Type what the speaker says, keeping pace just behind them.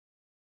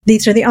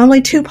These are the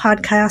only 2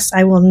 podcasts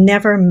I will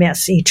never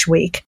miss each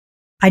week.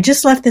 I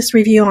just left this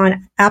review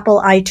on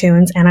Apple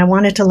iTunes, and I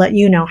wanted to let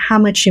you know how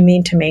much you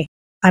mean to me.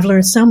 I've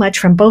learned so much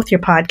from both your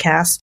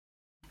podcasts,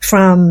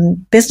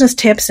 from business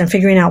tips and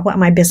figuring out what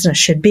my business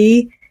should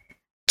be,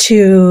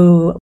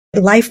 to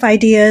life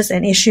ideas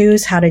and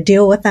issues, how to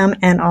deal with them,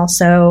 and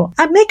also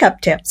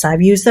makeup tips.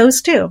 I've used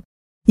those too.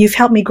 You've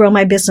helped me grow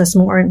my business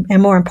more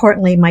and more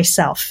importantly,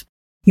 myself.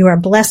 You are a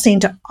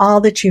blessing to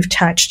all that you've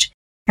touched.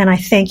 And I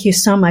thank you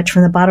so much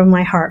from the bottom of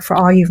my heart for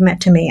all you've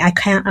meant to me. I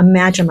can't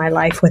imagine my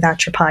life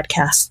without your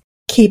podcasts.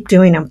 Keep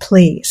doing them,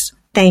 please.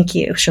 Thank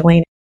you,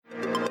 Chalene.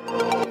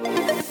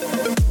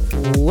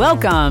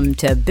 Welcome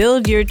to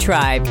Build Your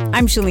Tribe.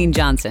 I'm Chalene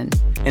Johnson.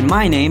 And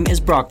my name is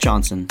Brock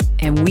Johnson.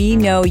 And we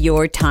know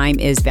your time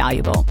is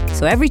valuable.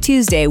 So every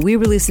Tuesday, we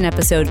release an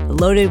episode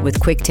loaded with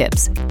quick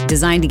tips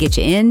designed to get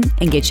you in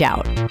and get you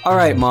out. All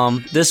right,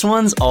 Mom, this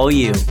one's all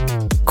you.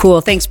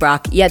 Cool. Thanks,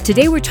 Brock. Yeah,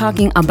 today we're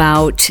talking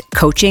about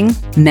coaching,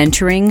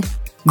 mentoring,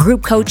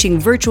 group coaching,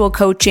 virtual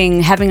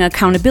coaching, having an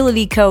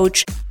accountability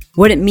coach,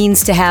 what it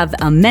means to have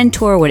a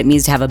mentor, what it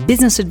means to have a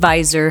business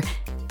advisor,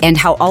 and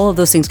how all of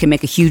those things can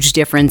make a huge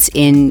difference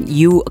in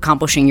you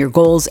accomplishing your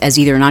goals as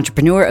either an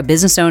entrepreneur, a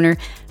business owner,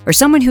 or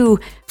someone who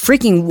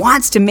freaking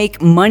wants to make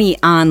money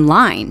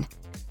online.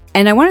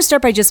 And I want to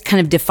start by just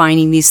kind of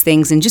defining these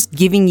things and just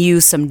giving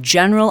you some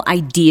general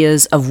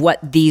ideas of what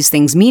these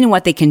things mean and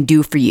what they can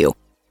do for you.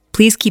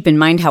 Please keep in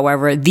mind,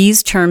 however,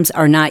 these terms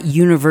are not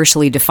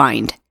universally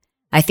defined.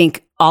 I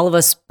think all of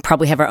us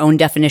probably have our own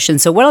definition.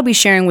 So what I'll be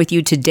sharing with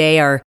you today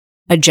are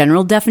a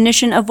general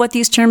definition of what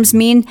these terms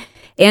mean.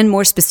 And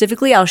more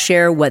specifically, I'll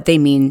share what they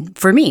mean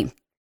for me.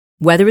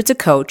 Whether it's a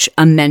coach,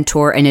 a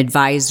mentor, an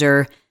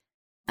advisor,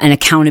 an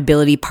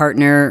accountability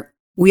partner,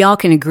 we all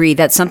can agree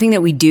that's something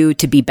that we do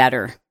to be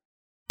better,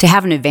 to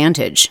have an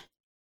advantage,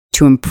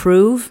 to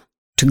improve,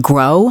 to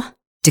grow,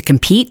 to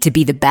compete, to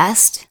be the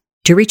best,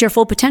 to reach our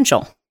full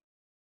potential.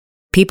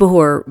 People who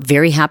are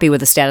very happy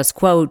with the status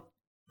quo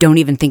don't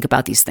even think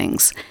about these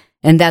things.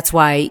 And that's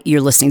why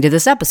you're listening to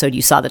this episode.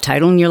 You saw the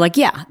title and you're like,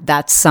 yeah,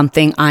 that's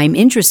something I'm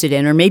interested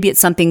in. Or maybe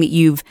it's something that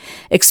you've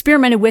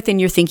experimented with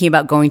and you're thinking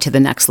about going to the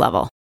next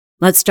level.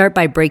 Let's start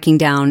by breaking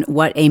down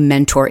what a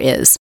mentor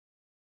is.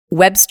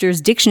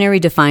 Webster's dictionary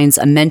defines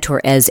a mentor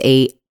as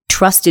a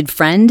trusted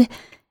friend,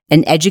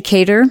 an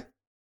educator,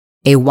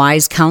 a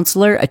wise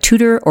counselor, a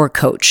tutor, or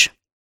coach.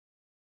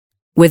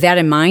 With that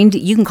in mind,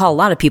 you can call a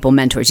lot of people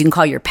mentors. You can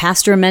call your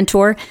pastor a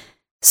mentor.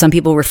 Some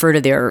people refer to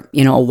their,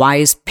 a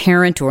wise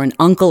parent or an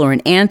uncle or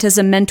an aunt as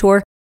a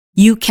mentor.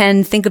 You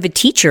can think of a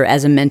teacher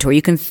as a mentor.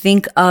 You can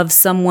think of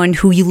someone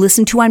who you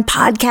listen to on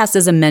podcasts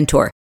as a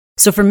mentor.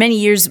 So for many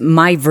years,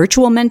 my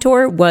virtual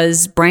mentor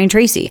was Brian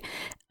Tracy.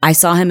 I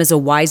saw him as a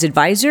wise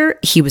advisor.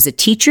 He was a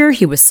teacher.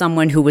 He was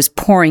someone who was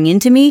pouring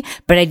into me,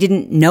 but I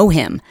didn't know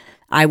him.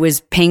 I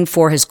was paying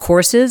for his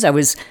courses. I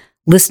was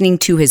listening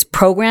to his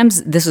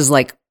programs. This was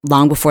like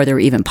long before there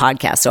were even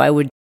podcasts. So I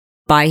would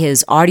buy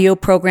his audio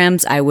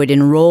programs. I would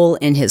enroll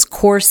in his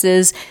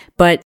courses.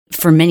 But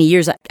for many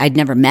years, I'd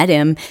never met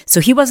him.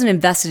 So he wasn't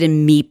invested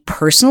in me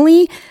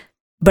personally,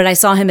 but I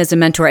saw him as a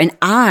mentor and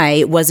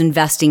I was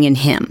investing in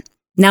him.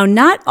 Now,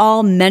 not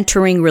all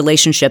mentoring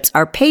relationships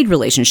are paid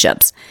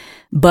relationships,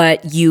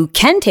 but you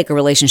can take a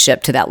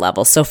relationship to that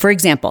level. So for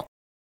example,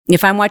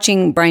 if I'm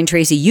watching Brian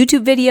Tracy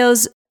YouTube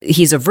videos,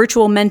 he's a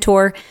virtual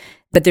mentor,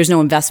 but there's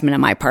no investment on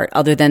my part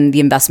other than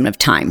the investment of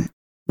time.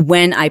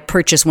 When I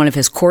purchase one of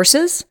his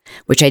courses,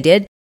 which I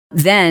did,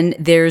 then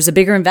there's a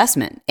bigger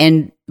investment.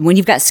 And when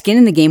you've got skin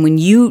in the game, when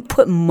you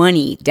put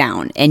money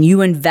down and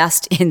you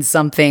invest in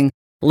something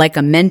like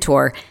a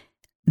mentor,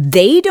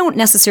 they don't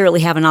necessarily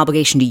have an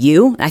obligation to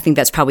you. I think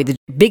that's probably the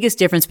biggest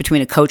difference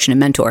between a coach and a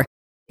mentor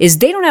is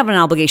they don't have an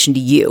obligation to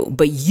you,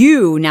 but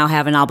you now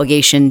have an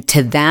obligation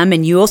to them.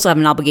 And you also have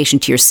an obligation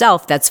to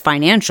yourself that's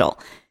financial.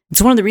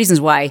 It's one of the reasons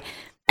why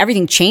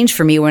everything changed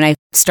for me when I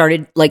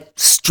started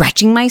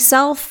stretching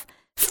myself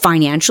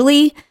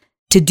financially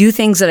to do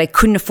things that I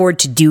couldn't afford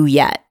to do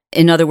yet.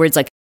 In other words,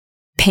 like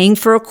paying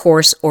for a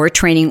course or a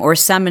training or a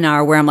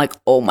seminar where I'm like,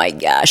 oh my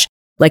gosh,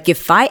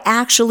 if I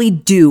actually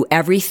do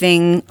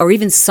everything or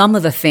even some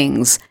of the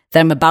things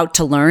that I'm about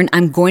to learn,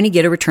 I'm going to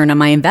get a return on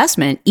my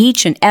investment.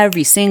 Each and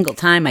every single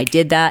time I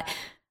did that,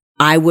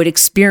 I would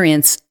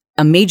experience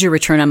a major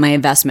return on my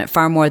investment,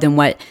 far more than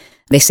what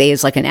they say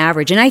is like an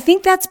average. And I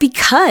think that's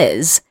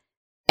because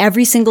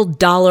every single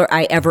dollar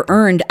I ever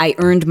earned, I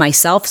earned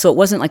myself. So it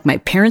wasn't like my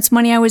parents'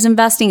 money I was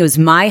investing. It was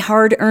my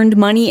hard-earned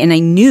money. And I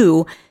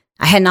knew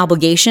I had an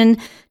obligation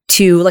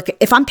to,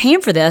 if I'm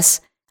paying for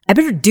this, I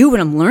better do what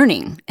I'm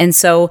learning. And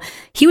so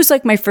he was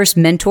like my first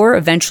mentor.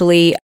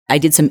 Eventually, I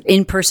did some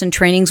in-person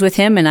trainings with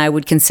him, and I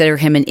would consider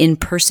him an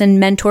in-person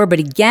mentor. But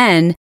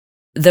again,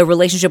 the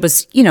relationship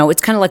was,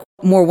 it's kind of like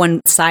more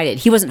one-sided.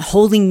 He wasn't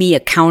holding me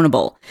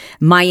accountable.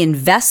 My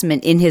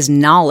investment in his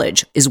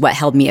knowledge is what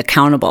held me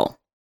accountable.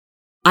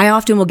 I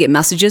often will get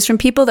messages from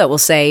people that will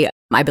say,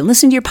 I've been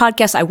listening to your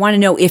podcast. I want to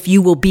know if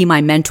you will be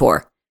my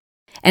mentor.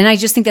 And I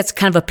just think that's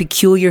kind of a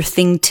peculiar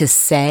thing to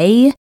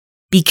say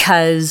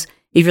because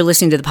if you're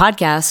listening to the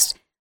podcast,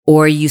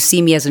 or you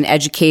see me as an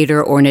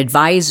educator or an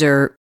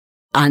advisor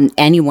on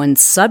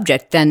anyone's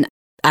subject, then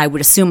I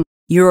would assume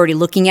you're already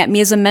looking at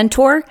me as a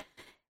mentor.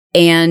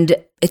 And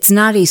it's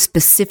not a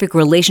specific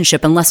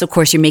relationship unless, of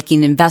course, you're making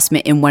an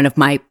investment in one of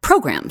my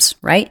programs,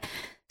 right?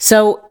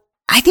 So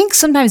I think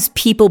sometimes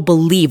people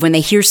believe when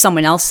they hear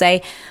someone else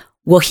say,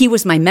 well, he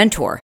was my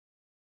mentor.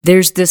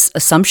 There's this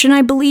assumption,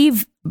 I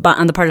believe, but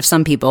on the part of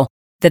some people,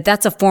 that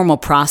that's a formal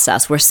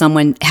process where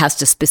someone has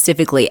to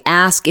specifically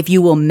ask if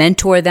you will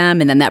mentor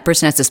them, and then that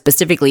person has to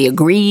specifically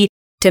agree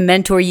to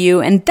mentor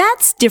you. And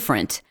that's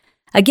different.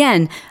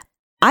 Again,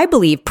 I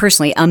believe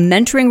personally, a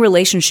mentoring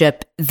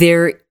relationship,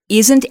 there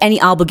isn't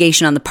any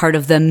obligation on the part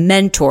of the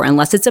mentor,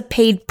 unless it's a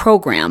paid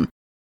program,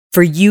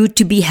 for you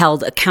to be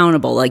held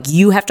accountable. Like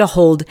you have to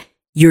hold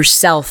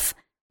yourself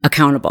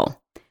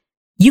accountable.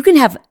 You can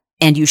have,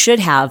 and you should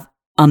have,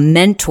 a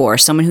mentor,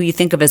 someone who you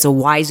think of as a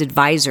wise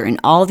advisor in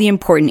all the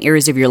important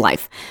areas of your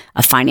life.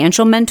 A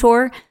financial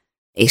mentor,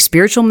 a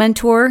spiritual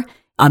mentor,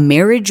 a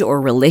marriage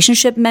or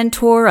relationship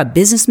mentor, a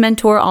business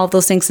mentor, all of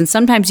those things. And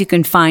sometimes you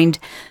can find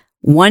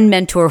one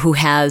mentor who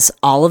has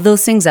all of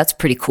those things. That's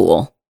pretty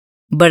cool,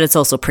 but it's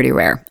also pretty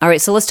rare. All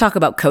right, so let's talk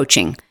about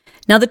coaching.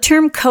 Now, the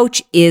term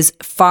coach is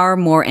far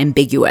more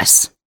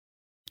ambiguous.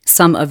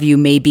 Some of you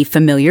may be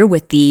familiar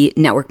with the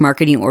network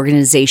marketing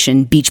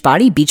organization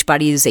Beachbody.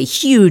 Beachbody is a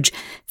huge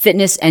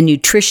fitness and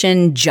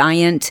nutrition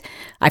giant.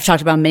 I've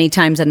talked about many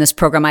times on this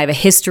program. I have a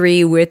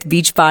history with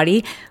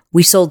Beachbody.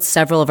 We sold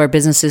several of our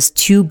businesses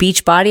to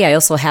Beachbody. I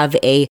also have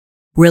a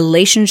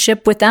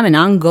relationship with them, an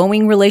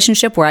ongoing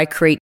relationship where I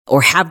create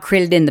or have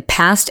created in the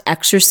past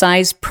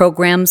exercise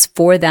programs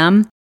for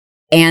them.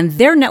 And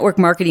their network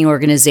marketing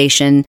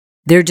organization,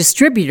 their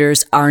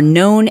distributors are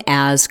known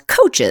as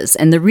coaches.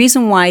 And the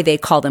reason why they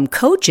call them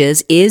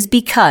coaches is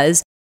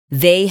because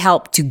they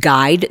help to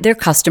guide their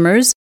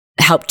customers,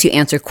 help to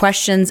answer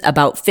questions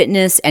about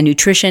fitness and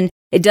nutrition.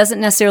 It doesn't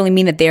necessarily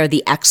mean that they are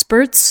the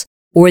experts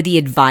or the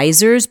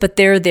advisors, but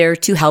they're there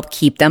to help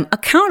keep them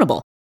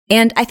accountable.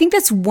 And I think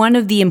that's one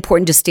of the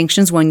important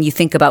distinctions when you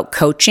think about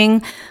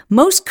coaching.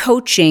 Most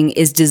coaching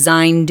is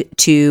designed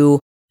to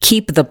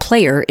keep the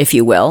player, if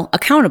you will,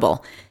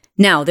 accountable.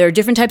 Now, there are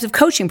different types of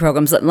coaching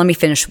programs. Let me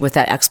finish with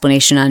that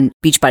explanation on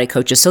Beachbody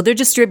coaches. So they're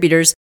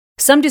distributors.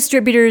 Some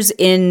distributors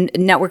in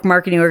network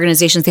marketing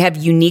organizations, they have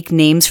unique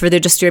names for their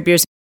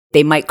distributors.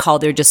 They might call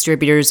their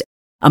distributors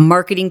a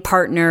marketing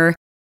partner.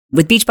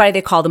 With Beachbody,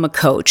 they call them a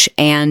coach.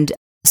 And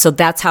so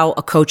that's how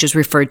a coach is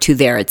referred to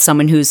there. It's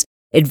someone who's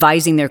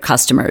advising their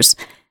customers.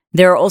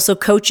 There are also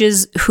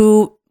coaches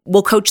who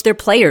will coach their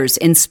players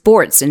in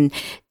sports and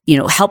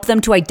help them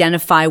to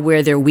identify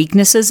where their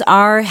weaknesses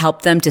are,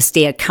 help them to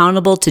stay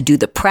accountable, to do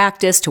the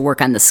practice, to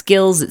work on the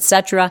skills,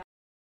 etc.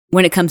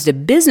 When it comes to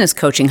business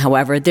coaching,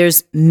 however,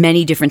 there's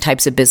many different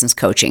types of business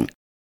coaching.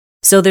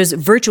 So there's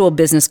virtual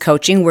business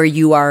coaching where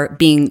you are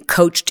being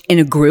coached in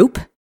a group,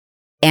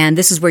 and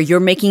this is where you're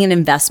making an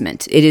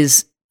investment. It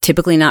is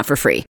typically not for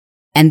free.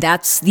 And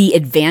that's the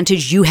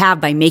advantage you have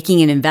by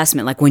making an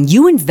investment. Like when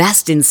you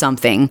invest in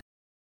something,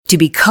 to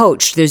be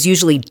coached, there's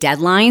usually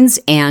deadlines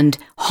and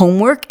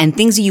homework and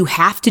things that you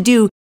have to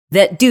do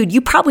that, dude, you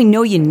probably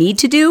know you need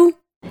to do.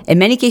 In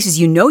many cases,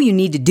 you know you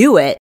need to do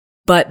it,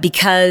 but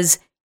because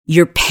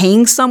you're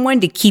paying someone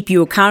to keep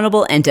you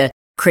accountable and to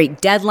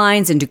create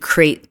deadlines and to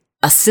create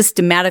a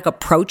systematic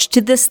approach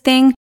to this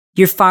thing,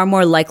 you're far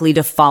more likely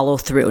to follow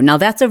through. Now,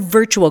 that's a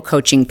virtual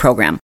coaching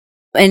program.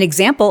 An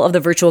example of the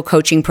virtual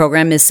coaching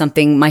program is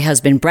something my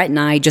husband Brett and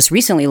I just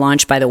recently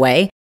launched, by the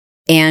way.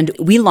 And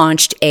we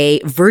launched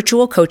a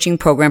virtual coaching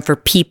program for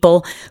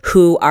people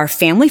who are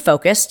family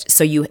focused.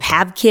 So you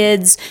have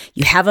kids,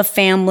 you have a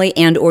family,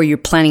 and or you're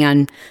planning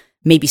on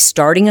maybe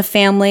starting a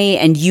family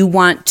and you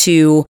want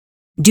to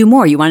do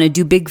more. You want to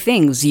do big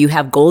things. You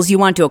have goals you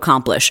want to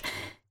accomplish.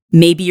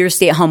 Maybe you're a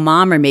stay-at-home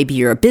mom, or maybe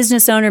you're a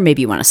business owner.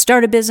 Maybe you want to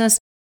start a business,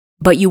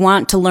 but you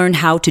want to learn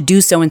how to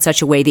do so in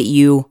such a way that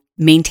you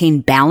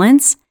maintain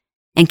balance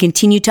and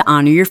continue to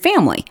honor your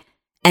family.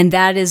 And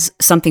that is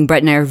something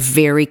Brett and I are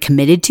very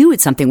committed to.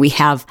 It's something we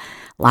have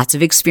lots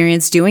of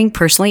experience doing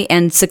personally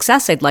and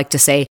success, I'd like to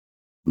say.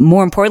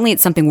 More importantly,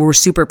 it's something we're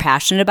super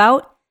passionate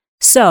about.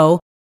 So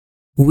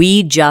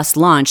we just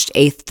launched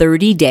a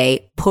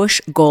 30-day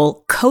push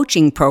goal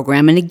coaching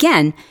program. And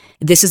again,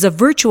 this is a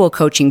virtual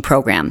coaching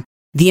program.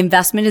 The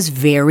investment is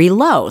very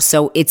low.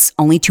 So it's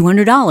only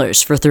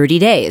 $200 for 30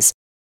 days.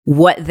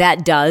 What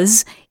that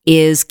does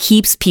is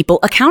keeps people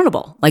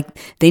accountable. Like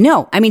they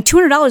know,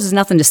 $200 is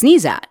nothing to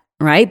sneeze at.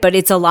 Right? But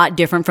it's a lot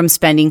different from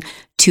spending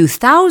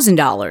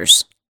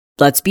 $2,000.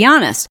 Let's be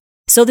honest.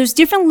 So there's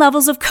different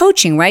levels of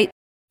coaching, right?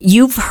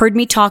 You've heard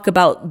me talk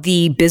about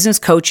the business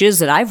coaches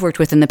that I've worked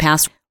with in the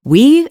past.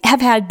 We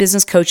have had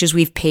business coaches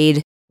we've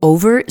paid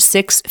over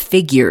 6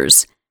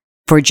 figures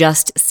for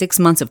just 6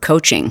 months of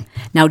coaching.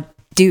 Now,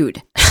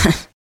 dude,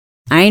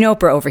 I know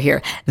Oprah over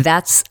here.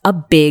 That's a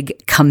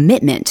big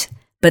commitment.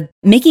 But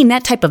making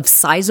that type of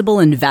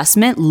sizable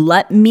investment,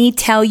 let me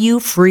tell you,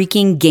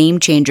 freaking game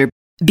changer.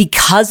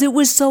 Because it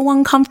was so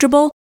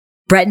uncomfortable,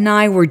 Brett and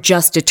I were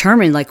just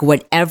determined, like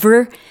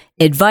whatever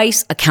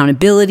advice,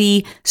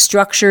 accountability,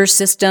 structure,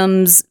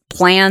 systems,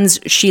 plans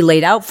she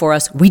laid out for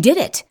us, we did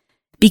it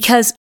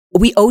because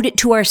we owed it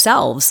to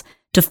ourselves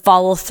to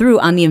follow through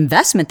on the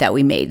investment that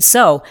we made.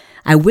 So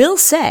I will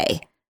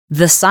say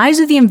the size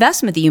of the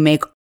investment that you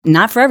make,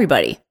 not for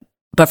everybody,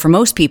 but for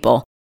most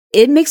people,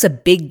 it makes a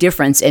big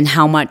difference in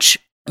how much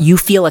you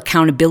feel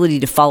accountability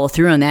to follow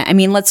through on that. I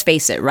mean, let's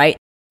face it, right?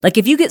 Like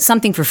if you get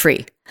something for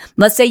free,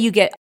 let's say you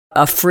get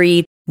a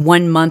free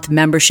 1-month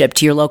membership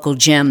to your local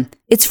gym,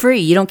 it's free.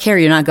 You don't care.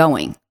 You're not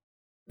going.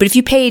 But if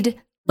you paid,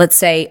 let's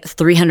say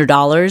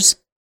 $300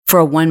 for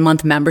a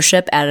 1-month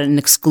membership at an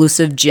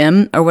exclusive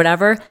gym or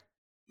whatever,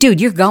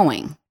 dude, you're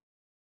going.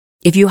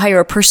 If you hire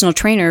a personal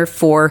trainer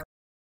for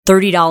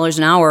 $30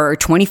 an hour or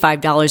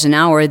 $25 an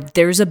hour,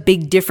 there's a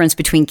big difference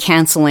between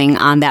canceling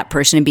on that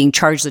person and being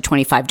charged the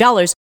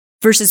 $25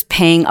 versus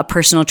paying a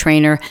personal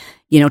trainer,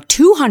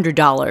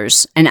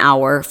 $200 an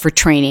hour for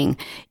training.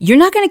 You're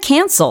not going to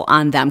cancel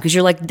on them because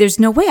you're like,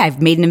 there's no way,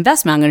 I've made an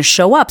investment. I'm going to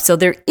show up. So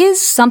there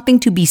is something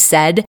to be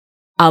said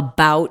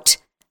about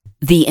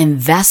the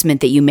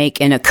investment that you make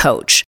in a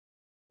coach.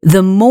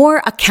 The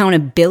more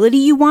accountability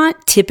you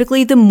want,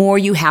 typically the more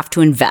you have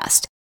to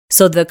invest.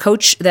 So the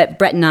coach that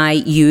Brett and I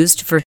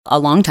used for a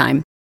long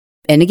time,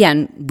 and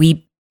again,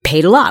 we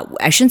paid a lot.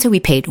 I shouldn't say we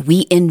paid.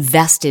 We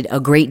invested a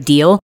great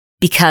deal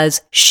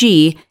because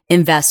she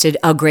invested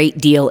a great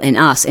deal in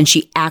us, and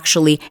she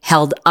actually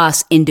held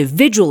us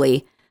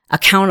individually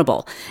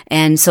accountable.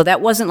 And so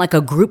that wasn't like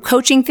a group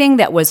coaching thing.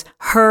 That was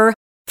her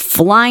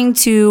flying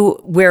to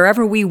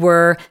wherever we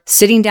were,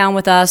 sitting down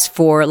with us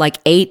for like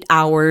 8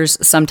 hours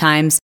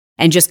sometimes,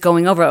 and just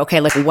going over, okay,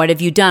 like, what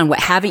have you done? What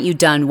haven't you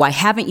done? Why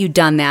haven't you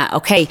done that?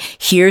 Okay,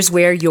 here's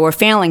where you're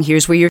failing.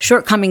 Here's where your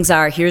shortcomings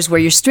are. Here's where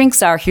your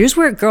strengths are. Here's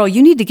where, girl,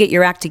 you need to get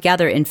your act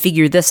together and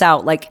figure this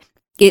out. Like,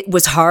 it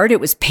was hard, it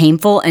was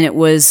painful, and it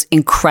was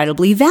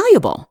incredibly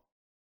valuable.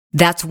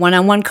 That's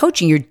one-on-one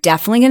coaching. You're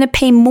definitely going to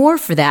pay more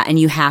for that, and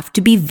you have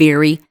to be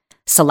very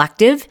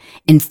selective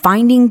in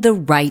finding the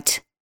right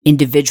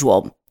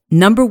individual.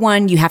 Number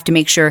one, you have to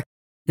make sure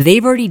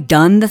they've already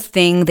done the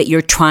thing that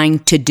you're trying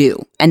to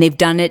do, and they've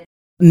done it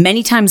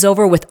many times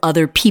over with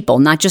other people,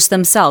 not just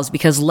themselves,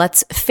 because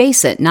let's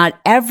face it, not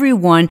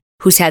everyone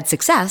who's had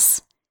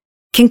success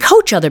can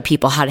coach other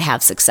people how to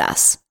have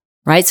success,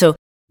 right? So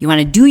you want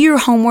to do your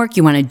homework,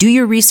 you want to do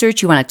your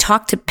research, you want to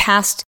talk to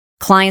past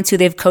clients who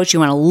they've coached, you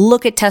want to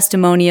look at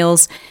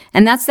testimonials,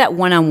 and that's that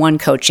one-on-one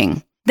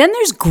coaching. Then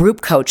there's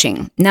group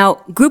coaching.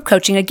 Now, group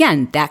coaching,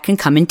 again, that can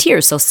come in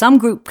tiers. So some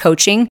group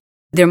coaching,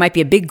 there might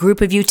be a big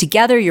group of you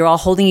together, you're all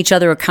holding each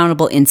other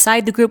accountable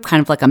inside the group,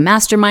 kind of like a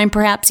mastermind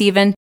perhaps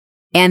even.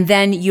 And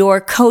then your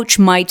coach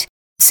might,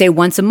 say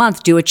once a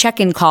month, do a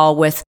check-in call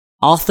with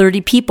all 30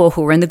 people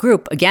who are in the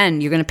group.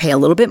 Again, you're going to pay a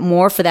little bit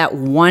more for that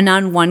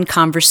one-on-one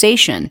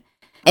conversation.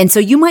 And so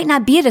you might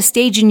not be at a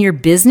stage in your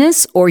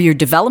business or your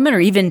development or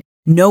even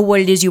know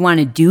what it is you want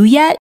to do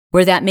yet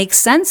where that makes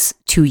sense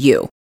to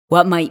you.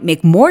 What might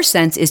make more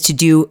sense is to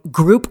do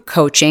group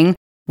coaching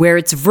where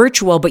it's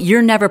virtual, but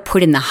you're never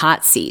put in the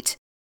hot seat.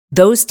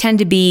 Those tend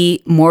to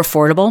be more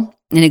affordable.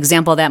 An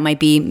example of that might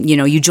be,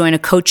 you join a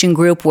coaching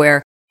group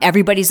where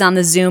everybody's on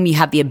the Zoom. You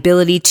have the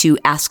ability to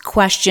ask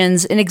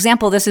questions. An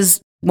example of this is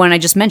one I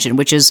just mentioned,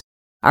 which is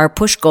our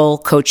Push Goal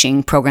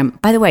coaching program.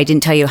 By the way, I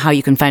didn't tell you how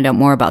you can find out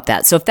more about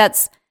that. So if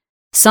that's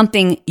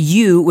something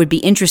you would be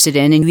interested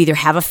in, and you either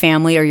have a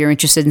family or you're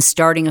interested in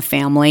starting a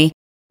family,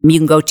 you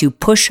can go to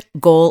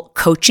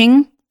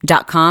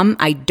pushgoalcoaching.com.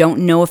 I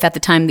don't know if at the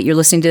time that you're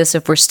listening to this,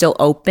 if we're still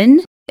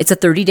open. It's a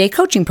 30-day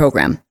coaching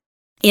program.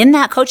 In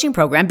that coaching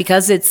program,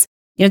 because it's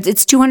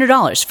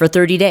 $200 for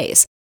 30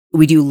 days,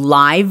 we do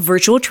live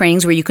virtual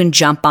trainings where you can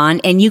jump on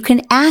and you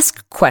can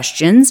ask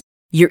questions.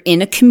 You're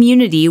in a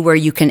community where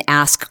you can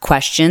ask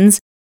questions,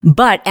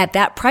 but at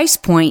that price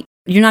point,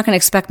 you're not going to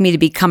expect me to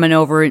be coming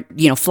over,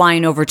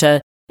 flying over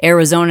to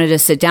Arizona to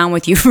sit down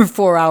with you for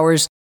 4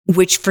 hours,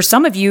 which for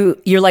some of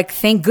you, you're like,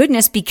 thank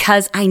goodness,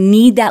 because I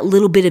need that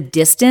little bit of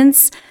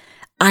distance.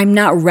 I'm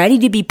not ready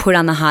to be put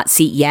on the hot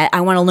seat yet.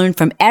 I want to learn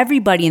from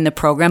everybody in the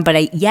program, but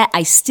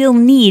I still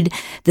need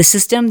the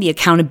system, the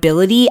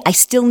accountability. I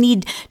still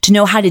need to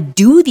know how to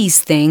do these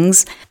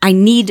things. I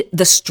need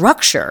the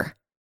structure.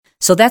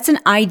 So that's an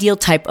ideal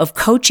type of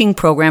coaching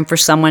program for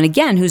someone,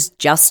 again, who's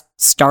just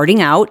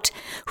starting out,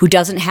 who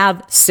doesn't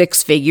have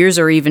 6 figures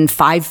or even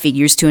 5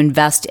 figures to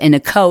invest in a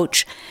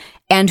coach,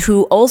 and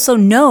who also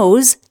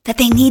knows that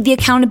they need the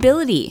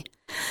accountability.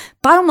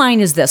 Bottom line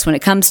is this: when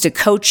it comes to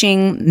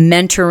coaching,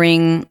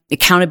 mentoring,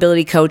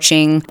 accountability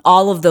coaching,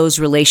 all of those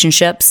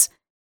relationships,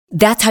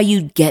 that's how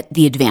you get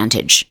the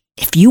advantage.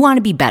 If you want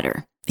to be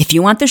better, if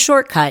you want the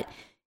shortcut,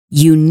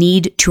 you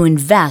need to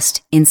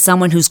invest in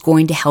someone who's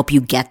going to help you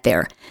get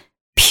there.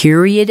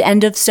 Period.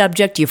 End of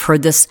subject. You've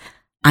heard this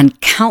on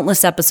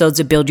countless episodes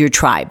of Build Your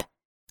Tribe.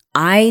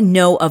 I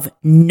know of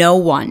no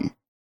one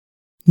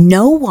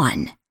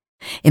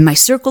in my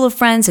circle of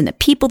friends and the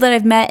people that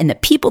I've met and the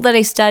people that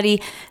I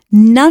study,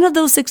 none of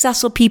those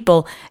successful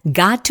people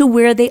got to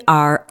where they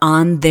are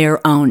on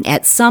their own.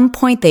 At some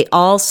point, they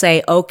all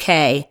say,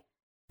 okay,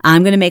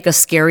 I'm going to make a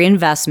scary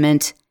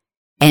investment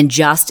and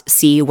just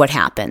see what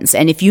happens.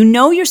 And if you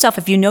know yourself,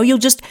 if you know you'll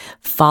just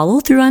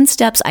follow through on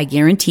steps, I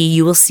guarantee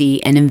you will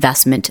see an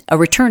investment, a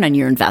return on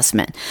your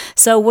investment.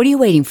 So what are you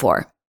waiting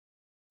for?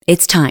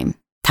 It's time.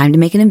 Time to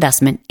make an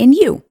investment in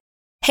you.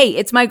 Hey,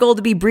 it's my goal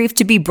to be brief,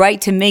 to be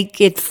bright, to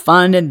make it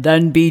fun, and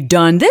then be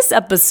done. This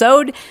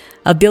episode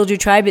of Build Your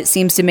Tribe, it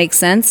seems to make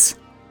sense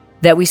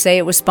that we say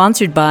it was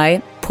sponsored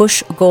by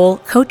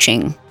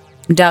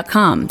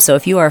pushgoalcoaching.com. So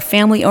if you are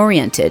family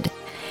oriented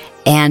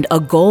and a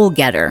goal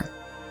getter,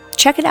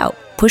 check it out,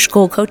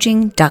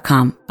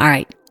 pushgoalcoaching.com. All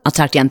right, I'll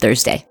talk to you on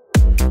Thursday.